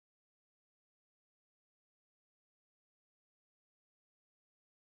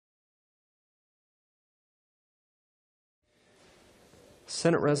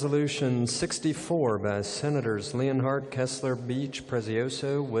Senate Resolution 64 by Senators Leonhardt, Kessler, Beach,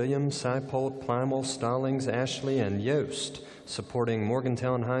 Prezioso, Williams, Seipold, Plymel, Stallings, Ashley, and Yost, supporting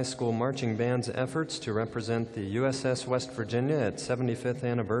Morgantown High School Marching Band's efforts to represent the U.S.S. West Virginia at 75th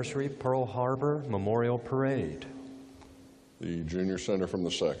Anniversary Pearl Harbor Memorial Parade. The junior senator from the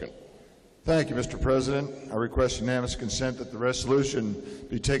 2nd. Thank you, Mr. President. I request unanimous consent that the resolution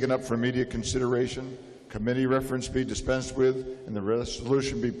be taken up for immediate consideration, committee reference be dispensed with, and the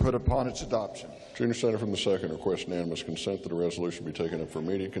resolution be put upon its adoption. Junior senator from the 2nd requests unanimous consent that a resolution be taken up for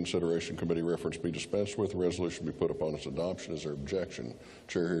immediate consideration, committee reference be dispensed with, the resolution be put upon its adoption. Is there objection?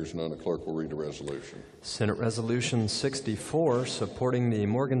 Chair hears none. The clerk will read the resolution. Senate Resolution 64, supporting the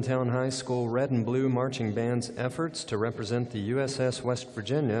Morgantown High School Red and Blue Marching Band's efforts to represent the U.S.S. West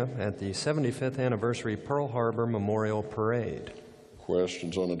Virginia at the 75th Anniversary Pearl Harbor Memorial Parade.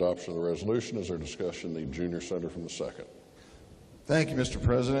 Questions on adoption of the resolution? Is there discussion? The junior senator from the 2nd. Thank you, Mr.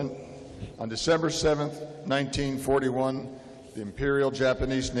 President. On December 7, 1941, the Imperial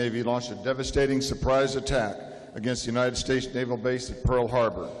Japanese Navy launched a devastating surprise attack against the United States Naval Base at Pearl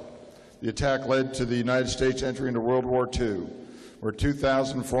Harbor. The attack led to the United States entry into World War II, where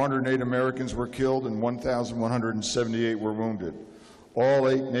 2,408 Americans were killed and 1,178 were wounded. All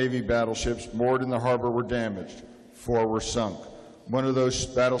 8 Navy battleships moored in the harbor were damaged. 4 were sunk. One of those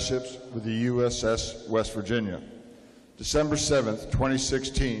battleships was the U.S.S. West Virginia. December 7,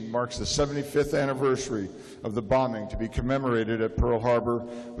 2016 marks the 75th anniversary of the bombing to be commemorated at Pearl Harbor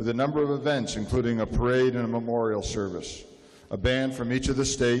with a number of events, including a parade and a memorial service. A band from each of the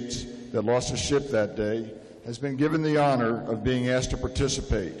states that lost a ship that day has been given the honor of being asked to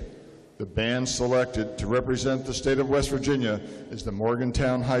participate. The band selected to represent the state of West Virginia is the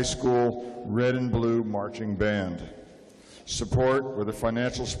Morgantown High School Red and Blue Marching Band. Support, whether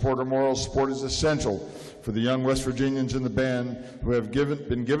financial support or moral support, is essential for the young West Virginians in the band who have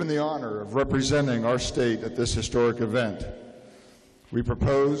been given the honor of representing our state at this historic event. We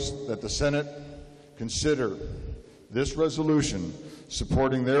propose that the Senate consider this resolution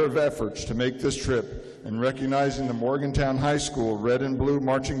supporting their efforts to make this trip and recognizing the Morgantown High School Red and Blue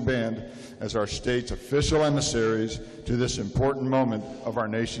Marching Band as our state's official emissaries to this important moment of our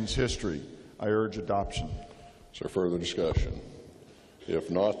nation's history. I urge adoption. Is there further discussion? If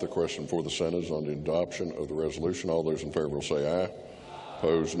not, the question for the Senate is on the adoption of the resolution. All those in favor will say aye.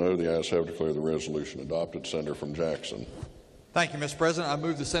 Opposed, no. The ayes have declared the resolution adopted. Senator from Jackson. Thank you, Mr. President. I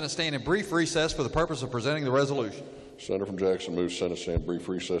move the Senate stand in brief recess for the purpose of presenting the resolution. Senator from Jackson moves Senate stand brief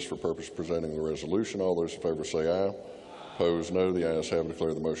recess for purpose of presenting the resolution. All those in favor say aye. Opposed, no. The ayes have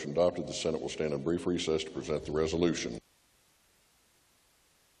declared the motion adopted. The Senate will stand in brief recess to present the resolution.